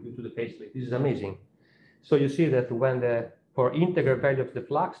coming due to the phase slip. This is amazing. So you see that when for integral value of the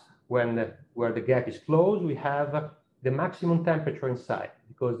flux, where the gap is closed, we have the maximum temperature inside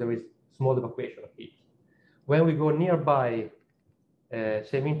because there is small evacuation of heat. When we go nearby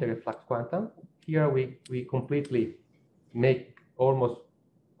semi-integral flux quantum, here we completely make almost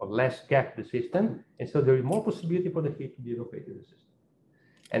or less gap the system, and so there is more possibility for the heat to be evacuated in the system.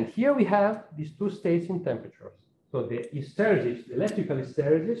 And here we have these two states in temperatures. So the hysteresis, the electrical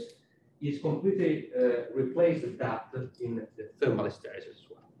hysteresis, is completely replaced adapted in the thermal hysteresis as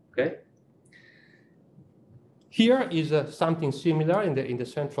well. Okay. Here is something similar in the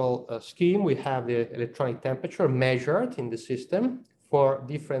central scheme. We have the electronic temperature measured in the system for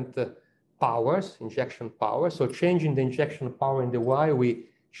different powers, injection power. So changing the injection power in the wire, we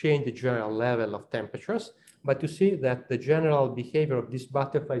change the general level of temperatures, but you see that the general behavior of this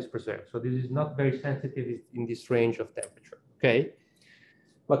butterfly is preserved. So this is not very sensitive in this range of temperature, okay?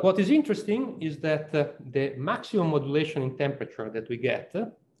 But what is interesting is that the maximum modulation in temperature that we get,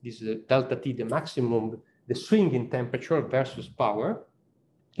 this is delta T, the maximum, the swing in temperature versus power,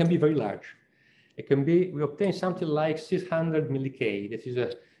 can be very large. It can be, we obtain something like 600 milli-K. This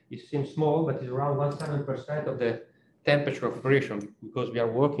is it seems small, but it's around 1/7% of the temperature of operation because we are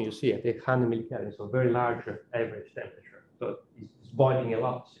working, you see, at 800 millikelvin, so very large average temperature. So it's boiling a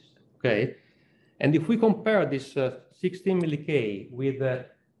lot system, okay? And if we compare this 16 milli-K with the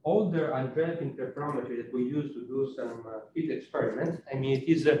older hydraulic interferometry that we use to do some heat experiments, I mean, it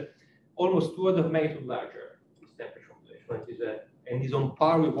is almost 2 orders of magnitude larger, this temperature modulation. And is on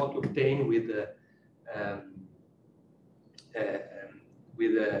par with what we obtain with the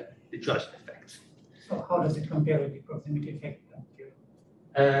Johnson effect. So how does it compare with the proximity effect?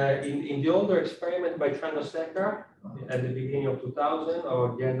 In the older experiment by Transistor at the beginning of 2000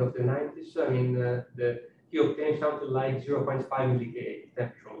 or the end of the 90s, I mean, he obtained something like 0.5 milli-K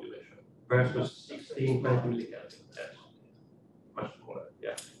temperature modulation versus 16, 20 millikelvin.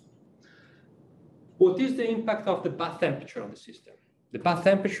 What is the impact of the bath temperature on the system? The bath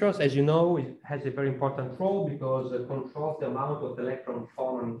temperatures, as you know, it has a very important role because it controls the amount of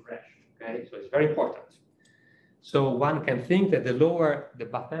electron-phonon interaction. Okay, so it's very important. So one can think that the lower the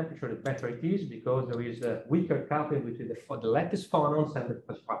bath temperature, the better it is, because there is a weaker coupling between the lattice phonons and the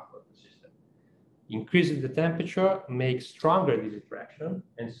phase particle of the system. Increasing the temperature makes stronger this interaction,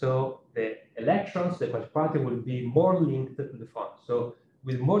 and so the electrons, the phase particle, will be more linked to the phonon. So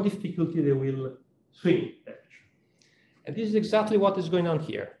with more difficulty, they will swing temperature. And this is exactly what is going on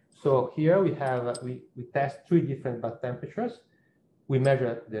here. So here we have, we test 3 different bath temperatures. We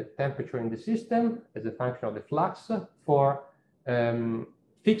measure the temperature in the system as a function of the flux for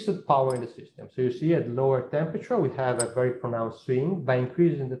fixed power in the system. So you see at lower temperature, we have a very pronounced swing. By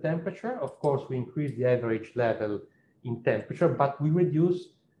increasing the temperature, of course, we increase the average level in temperature, but we reduce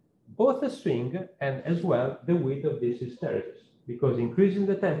both the swing and as well the width of these hysteresis. Because increasing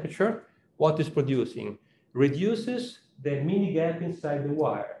the temperature, what is producing? Reduces the mini gap inside the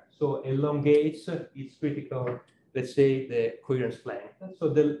wire. So elongates its critical, let's say, the coherence length. So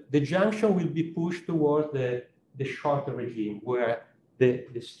the junction will be pushed towards the shorter regime where the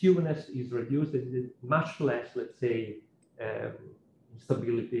skewness is reduced, and much less, let's say,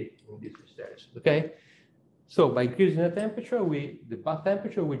 instability in this hysteresis. Okay? So by increasing the temperature, the bath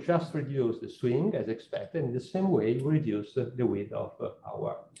temperature, we just reduce the swing as expected. In the same way, we reduce the width of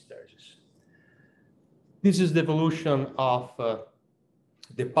our hysteresis. This is the evolution of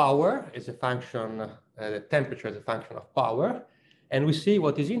the power as a function, the temperature as a function of power. And we see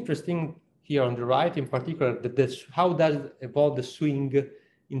what is interesting here on the right, in particular, that how does evolve the swing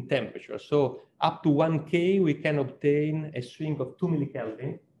in temperature. So up to 1 K, we can obtain a swing of 2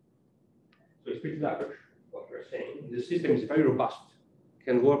 millikelvin. So it's pretty large, what we're saying. The system is very robust. It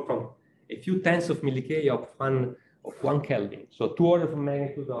can work from a few tenths of milli-K of 1 Kelvin. So 2 orders of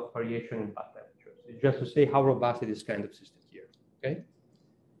magnitude of variation in bath temperature. So just to say how robust it is kind of system here. Okay.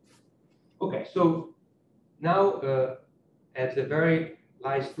 Okay, so now at the very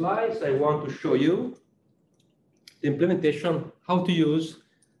last slides, I want to show you the implementation, how to use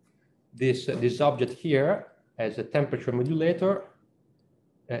this object here as a temperature modulator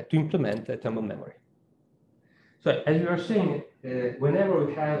to implement a thermal memory. So as we are saying, whenever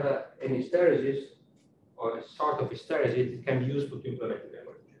we have an hysteresis or a sort of hysteresis, it can be useful to implement a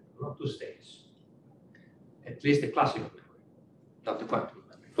memory, not 2 states. At least the classical memory, not the quantum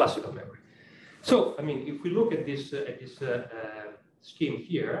memory, classical memory. So, I mean, if we look at this scheme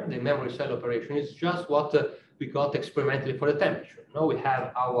here, the memory cell operation is just what we got experimentally for the temperature. Now we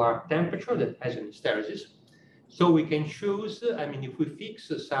have our temperature that has an hysteresis. So we can choose, I mean, if we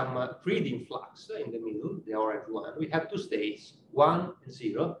fix some reading flux in the middle, the orange one, we have 2 states, 1 and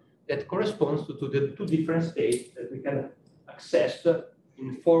 0, that corresponds to the 2 different states that we can access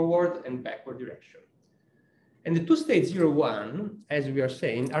in forward and backward direction. And the 2 states 0, 1, as we are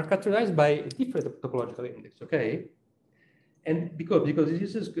saying, are characterized by a different topological index, okay? And because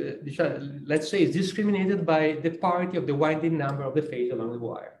this is, let's say, is discriminated by the parity of the winding number of the phase along the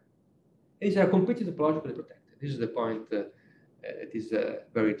wire. These are completely topologically protected. This is the point that is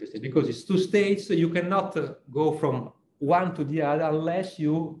very interesting, because it's 2 states, so you cannot go from one to the other unless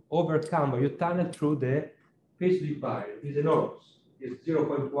you overcome or you tunnel through the phase-width barrier. It is enormous. It's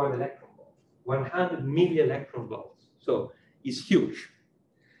 0.1 electron volt, 100 milli-electron volts. So it's huge.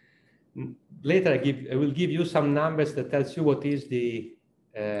 Later, I will give you some numbers that tells you what is the,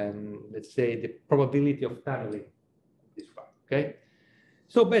 let's say, the probability of tunneling this part, okay?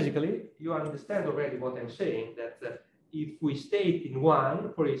 So basically, you understand already what I'm saying, that if we state in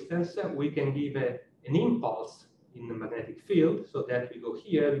 1, for instance, we can give an impulse in the magnetic field, so that we go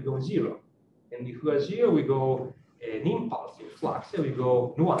here, we go 0. And if we are 0, we go an impulse in flux, and we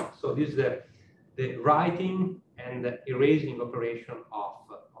go 1. So this is the writing and the erasing operation of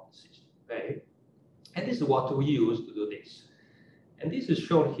the system, okay? And this is what we use to do this. And this is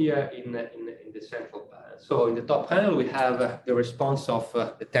shown here in the central panel. So in the top panel, we have the response of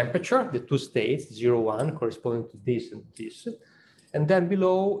the temperature, the 2 states, 0, 1, corresponding to this and this. And then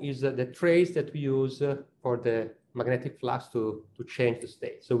below is the trace that we use for the magnetic flux to change the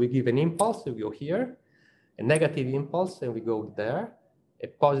state. So we give an impulse, we go here, a negative impulse, and we go there, a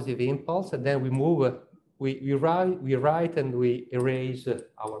positive impulse, and then we move, we write and we erase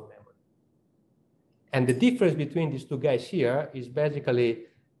our memory. And the difference between these 2 guys here is basically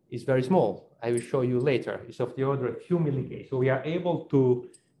very small. I will show you later. It's of the order of a few milli-K. So we are able to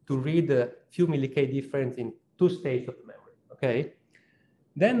read a few milli-K difference in 2 states of the memory, okay?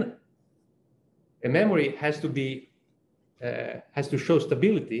 Then a memory has to be, has to show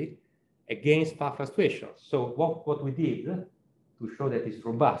stability against path fluctuations. So what we did show that it's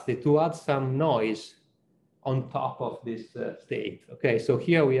robust, to add some noise on top of this state. Okay, so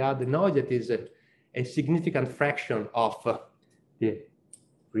here we add the noise that is a significant fraction of the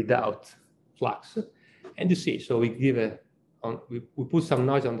readout flux. And you see, so we give we put some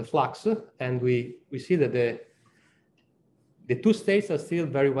noise on the flux, and we see that the two states are still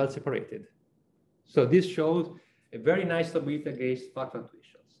very well separated. So this shows a very nice stability against flux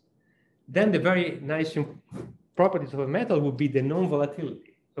fluctuations. Then the very nice properties of a metal would be the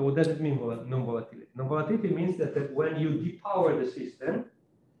non-volatility. So what does it mean, non-volatility? Non-volatility means that when you depower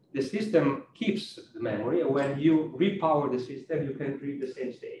the system keeps the memory, and when you repower the system, you can reach the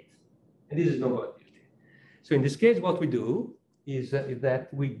same state. And this is non-volatility. So in this case, what we do is that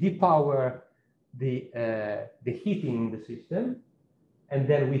we depower the heating in the system, and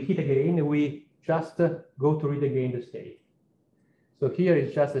then we heat again, and we just go to read again the state. So here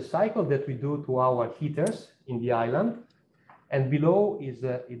is just a cycle that we do to our heaters in the island. And below is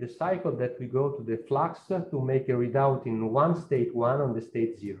the cycle that we go to the flux to make a readout in one state 1 on the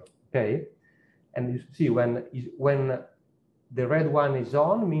state 0. Okay, and you see when the red one is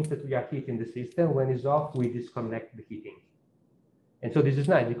on means that we are heating the system. When it's off, we disconnect the heating. And so this is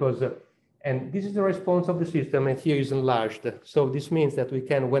nice because and this is the response of the system, and here is enlarged. So this means that we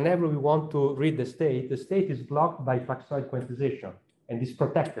can, whenever we want to read the state is blocked by fluxoid quantization and is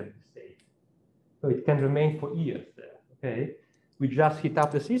protected the state. So it can remain for years there. Okay, we just heat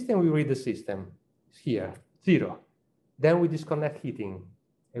up the system, we read the system. It's here, 0. Then we disconnect heating,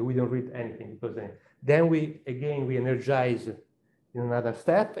 and we don't read anything because then we energize in another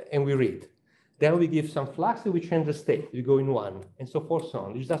step, and we read. Then we give some flux, and we change the state. We go in 1, and so forth, so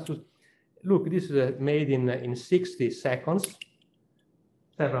on. It's just to look. This is made in 60 seconds,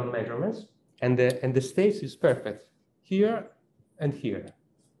 several measurements, and the state is perfect here and here.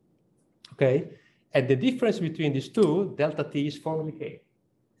 Okay. And the difference between these two, delta T, is formally K.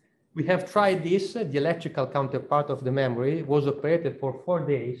 We have tried this. The electrical counterpart of the memory was operated for 4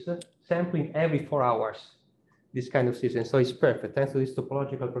 days, sampling every 4 hours, this kind of system. So it's perfect. Thanks to this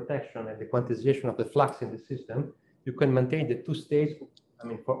topological protection and the quantization of the flux in the system, you can maintain the two states,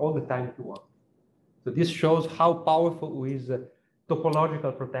 for all the time you want. So this shows how powerful is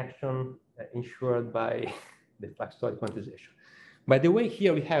topological protection ensured by the fluxoid quantization. By the way,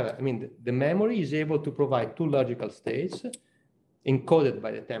 here we have, the memory is able to provide two logical states encoded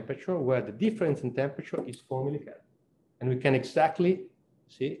by the temperature, where the difference in temperature is 4 millikelvin. And we can exactly,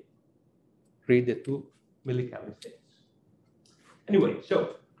 see, read the 2 millikelvin states. Anyway,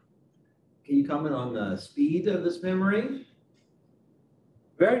 so. Can you comment on the speed of this memory?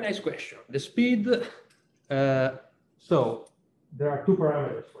 Very nice question. The speed, so there are two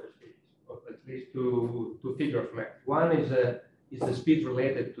parameters for the speed, or at least two figures of memory. One is the speed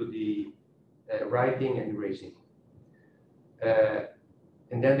related to the writing and erasing.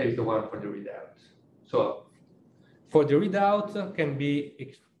 And then there is the one for the readout. So for the readout can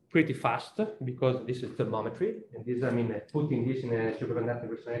be pretty fast because this is thermometry. And this, putting this in a superconducting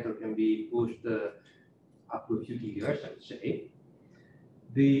resonator can be pushed up to a few gigahertz, I would say.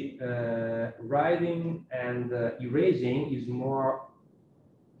 The writing and erasing is more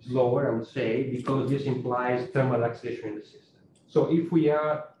slower, I would say, because this implies thermal relaxation in the system. So if we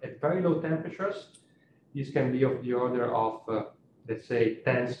are at very low temperatures, this can be of the order of, let's say,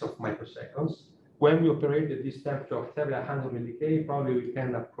 tenths of microseconds. When we operate at this temperature of several 100 milli-K, probably we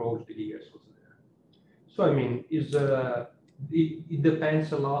can approach the gigahertz also there. So it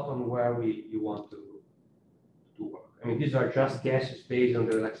depends a lot on where you want to work. These are just guesses based on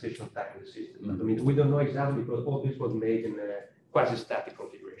the relaxation time in the system. But, we don't know exactly because all this was made in a quasi-static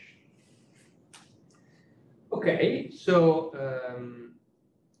configuration. Okay, so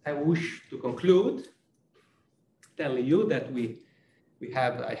I wish to conclude telling you that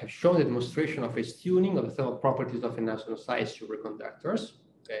I have shown a demonstration of phase tuning of the thermal properties of nanosized superconductors.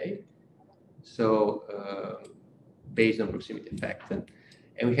 Okay, so based on proximity effect.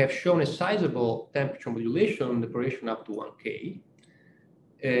 And we have shown a sizable temperature modulation on the operation up to 1K.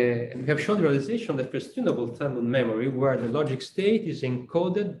 And we have shown the realization of the phase-tunable thermal memory where the logic state is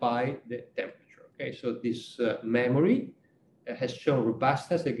encoded by the temperature. Okay, so this memory has shown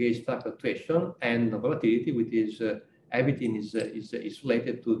robustness against fluctuation and volatility, which is everything is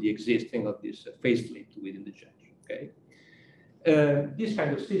related to the existing of this phase slip within the junction. Okay, this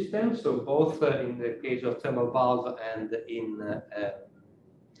kind of system, so both in the case of thermal valve and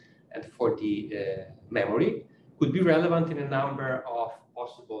and for the memory, could be relevant in a number of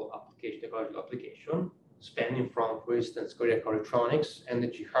possible technological applications, spanning from, for instance, caloritronics,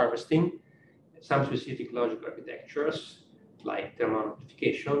 energy harvesting, some specific logical architectures like thermal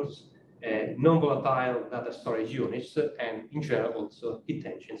amplifications, non-volatile data storage units, and in general also heat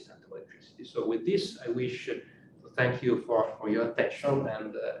engines and electricity. So with this, I wish to thank you for your attention,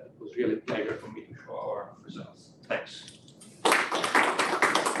 and it was really a pleasure for me to show our